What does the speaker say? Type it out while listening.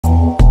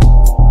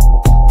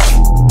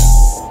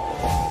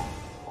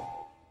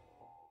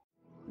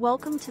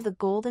Welcome to the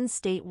Golden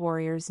State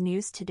Warriors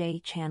News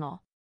Today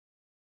channel.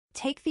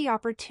 Take the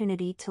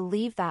opportunity to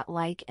leave that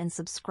like and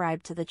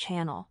subscribe to the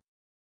channel.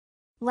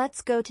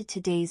 Let's go to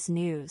today's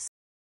news.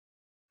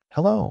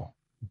 Hello,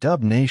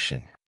 Dub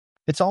Nation.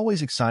 It's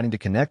always exciting to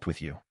connect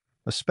with you,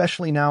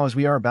 especially now as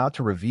we are about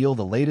to reveal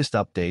the latest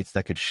updates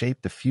that could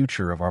shape the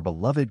future of our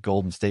beloved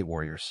Golden State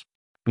Warriors.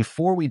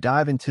 Before we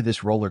dive into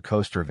this roller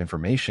coaster of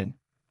information,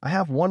 I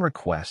have one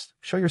request: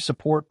 show your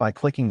support by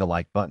clicking the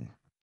like button.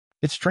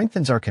 It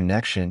strengthens our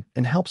connection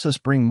and helps us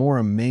bring more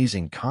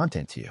amazing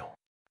content to you.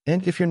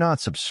 And if you're not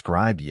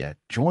subscribed yet,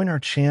 join our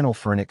channel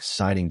for an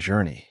exciting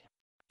journey.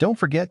 Don't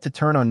forget to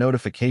turn on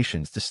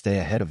notifications to stay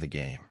ahead of the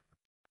game.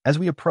 As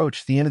we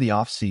approach the end of the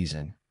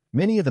off-season,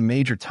 many of the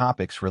major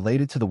topics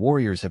related to the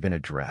Warriors have been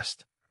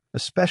addressed,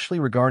 especially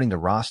regarding the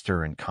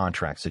roster and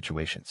contract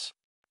situations.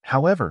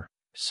 However,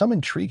 some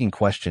intriguing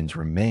questions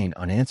remain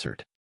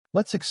unanswered.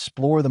 Let's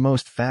explore the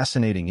most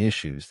fascinating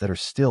issues that are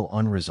still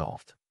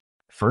unresolved.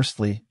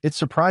 Firstly, it's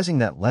surprising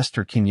that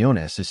Lester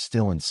Quinones is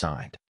still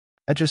unsigned.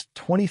 At just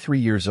 23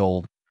 years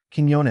old,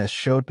 Quinones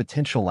showed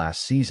potential last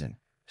season,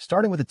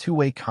 starting with a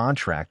two-way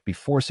contract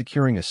before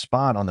securing a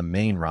spot on the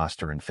main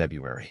roster in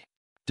February.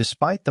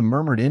 Despite the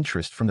murmured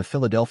interest from the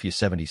Philadelphia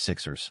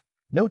 76ers,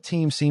 no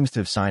team seems to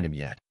have signed him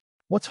yet.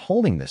 What's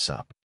holding this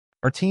up?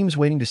 Are teams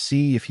waiting to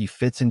see if he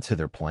fits into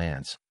their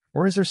plans,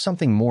 or is there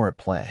something more at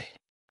play?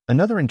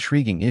 Another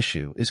intriguing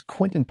issue is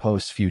Quinton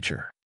Post's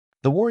future.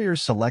 The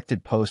Warriors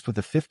selected Post with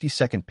the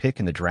 52nd pick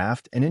in the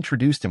draft and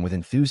introduced him with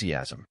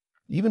enthusiasm,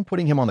 even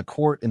putting him on the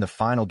court in the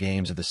final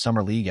games of the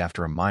Summer League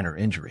after a minor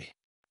injury.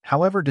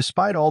 However,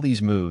 despite all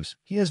these moves,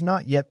 he has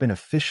not yet been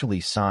officially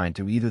signed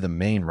to either the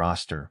main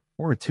roster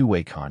or a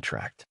two-way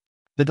contract.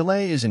 The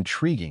delay is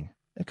intriguing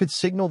and could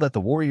signal that the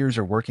Warriors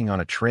are working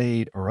on a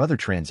trade or other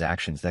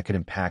transactions that could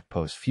impact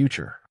Post's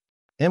future.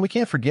 And we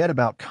can't forget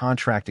about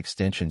contract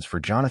extensions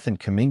for Jonathan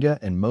Kuminga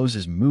and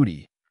Moses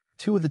Moody,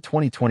 two of the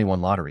 2021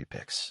 lottery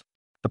picks.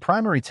 The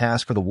primary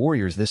task for the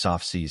Warriors this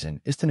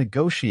offseason is to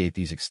negotiate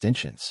these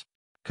extensions.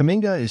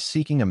 Kuminga is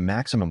seeking a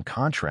maximum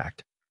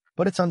contract,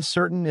 but it's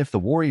uncertain if the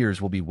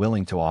Warriors will be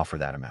willing to offer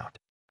that amount.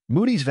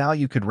 Moody's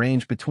value could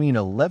range between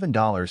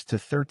 $11 to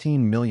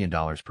 $13 million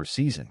per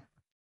season.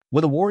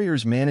 Will the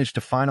Warriors manage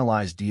to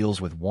finalize deals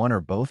with one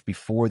or both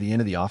before the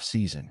end of the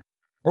offseason,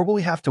 or will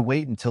we have to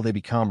wait until they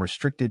become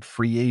restricted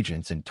free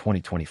agents in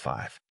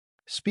 2025?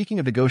 Speaking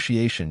of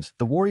negotiations,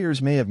 the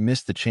Warriors may have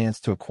missed the chance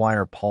to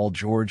acquire Paul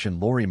George and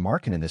Lauri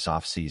Markkanen this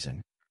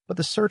offseason, but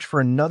the search for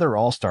another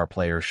All-Star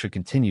player should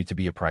continue to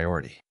be a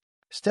priority.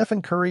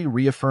 Stephen Curry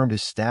reaffirmed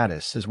his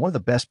status as one of the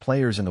best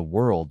players in the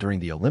world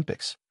during the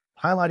Olympics,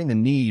 highlighting the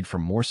need for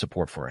more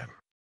support for him.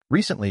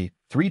 Recently,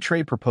 3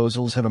 trade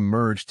proposals have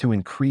emerged to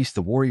increase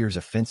the Warriors'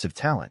 offensive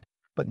talent,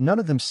 but none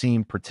of them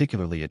seem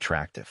particularly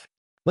attractive.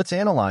 Let's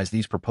analyze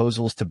these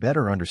proposals to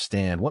better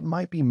understand what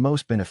might be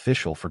most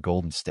beneficial for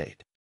Golden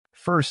State.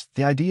 First,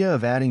 the idea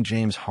of adding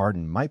James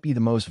Harden might be the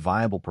most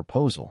viable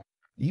proposal,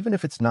 even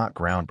if it's not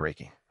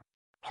groundbreaking.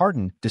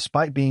 Harden,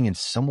 despite being in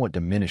somewhat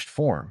diminished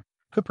form,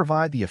 could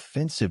provide the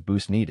offensive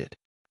boost needed.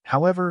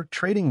 However,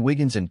 trading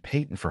Wiggins and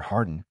Payton for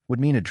Harden would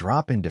mean a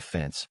drop in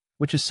defense,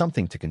 which is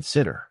something to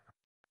consider.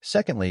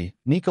 Secondly,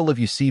 Nikola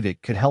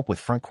Vucevic could help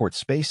with frontcourt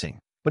spacing,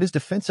 but his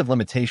defensive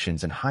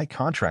limitations and high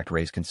contract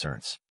raise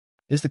concerns.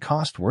 Is the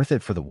cost worth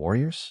it for the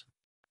Warriors?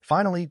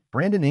 Finally,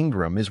 Brandon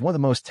Ingram is one of the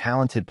most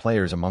talented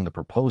players among the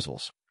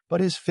proposals, but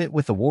his fit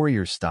with the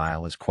Warriors'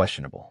 style is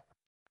questionable.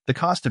 The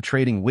cost of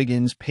trading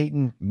Wiggins,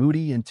 Payton,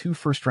 Moody, and 2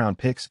 first-round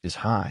picks is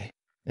high,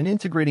 and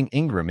integrating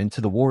Ingram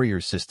into the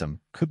Warriors' system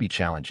could be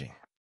challenging.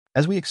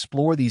 As we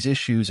explore these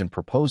issues and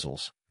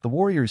proposals, the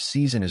Warriors'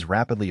 season is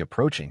rapidly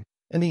approaching,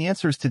 and the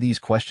answers to these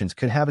questions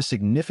could have a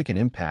significant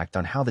impact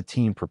on how the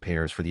team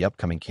prepares for the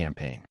upcoming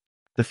campaign.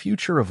 The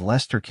future of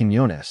Lester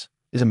Quinones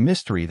is a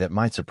mystery that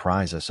might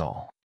surprise us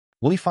all.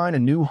 Will he find a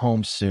new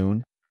home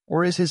soon,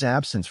 or is his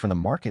absence from the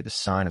market a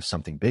sign of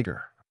something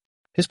bigger?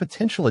 His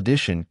potential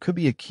addition could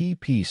be a key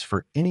piece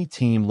for any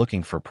team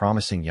looking for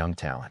promising young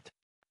talent.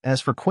 As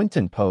for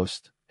Quinton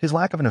Post, his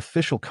lack of an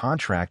official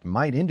contract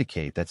might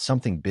indicate that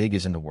something big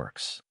is in the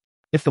works.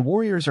 If the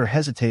Warriors are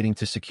hesitating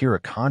to secure a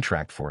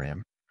contract for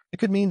him, it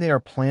could mean they are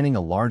planning a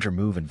larger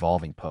move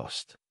involving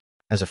Post.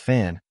 As a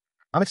fan,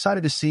 I'm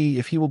excited to see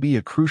if he will be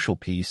a crucial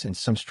piece in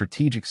some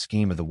strategic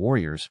scheme of the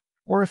Warriors,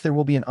 or if there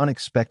will be an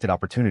unexpected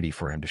opportunity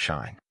for him to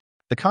shine.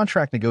 The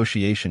contract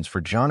negotiations for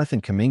Jonathan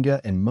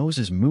Kuminga and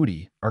Moses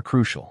Moody are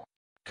crucial.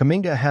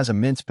 Kuminga has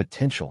immense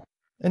potential,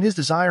 and his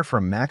desire for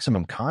a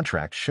maximum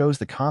contract shows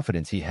the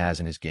confidence he has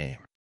in his game.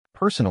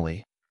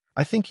 Personally,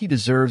 I think he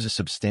deserves a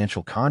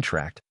substantial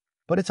contract,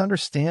 but it's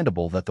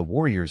understandable that the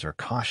Warriors are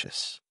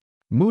cautious.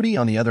 Moody,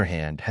 on the other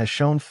hand, has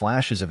shown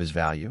flashes of his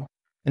value,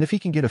 and if he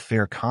can get a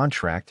fair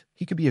contract,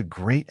 he could be a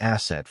great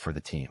asset for the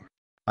team.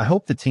 I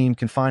hope the team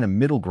can find a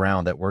middle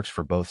ground that works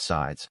for both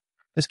sides,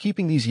 as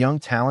keeping these young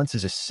talents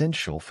is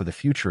essential for the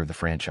future of the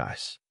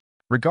franchise.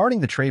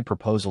 Regarding the trade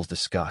proposals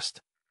discussed,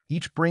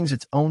 each brings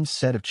its own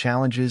set of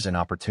challenges and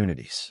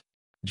opportunities.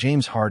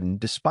 James Harden,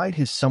 despite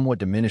his somewhat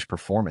diminished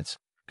performance,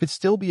 could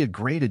still be a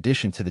great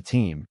addition to the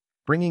team,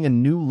 bringing a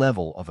new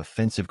level of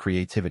offensive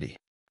creativity.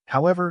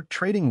 However,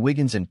 trading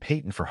Wiggins and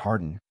Payton for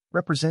Harden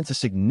represents a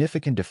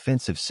significant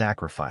defensive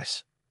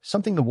sacrifice,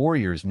 something the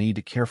Warriors need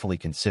to carefully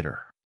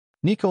consider.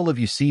 Nikola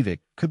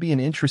Vucevic could be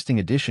an interesting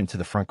addition to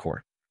the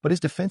frontcourt, but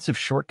his defensive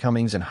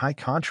shortcomings and high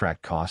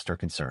contract cost are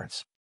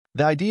concerns.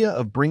 The idea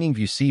of bringing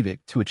Vucevic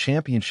to a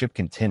championship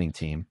contending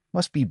team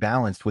must be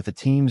balanced with the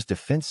team's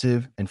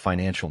defensive and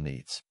financial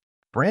needs.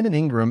 Brandon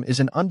Ingram is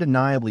an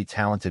undeniably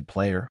talented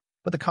player,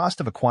 but the cost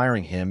of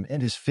acquiring him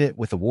and his fit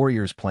with the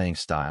Warriors' playing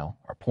style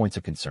are points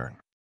of concern.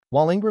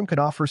 While Ingram could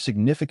offer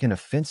significant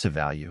offensive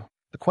value,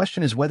 the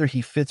question is whether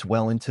he fits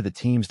well into the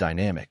team's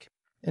dynamic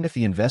and if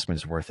the investment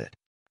is worth it.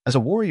 As a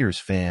Warriors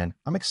fan,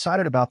 I'm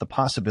excited about the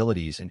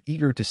possibilities and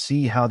eager to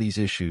see how these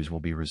issues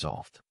will be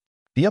resolved.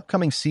 The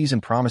upcoming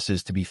season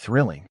promises to be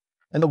thrilling,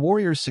 and the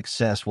Warriors'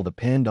 success will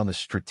depend on the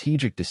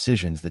strategic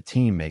decisions the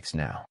team makes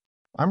now.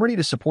 I'm ready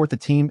to support the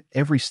team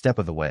every step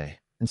of the way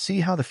and see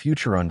how the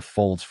future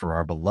unfolds for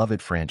our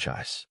beloved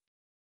franchise.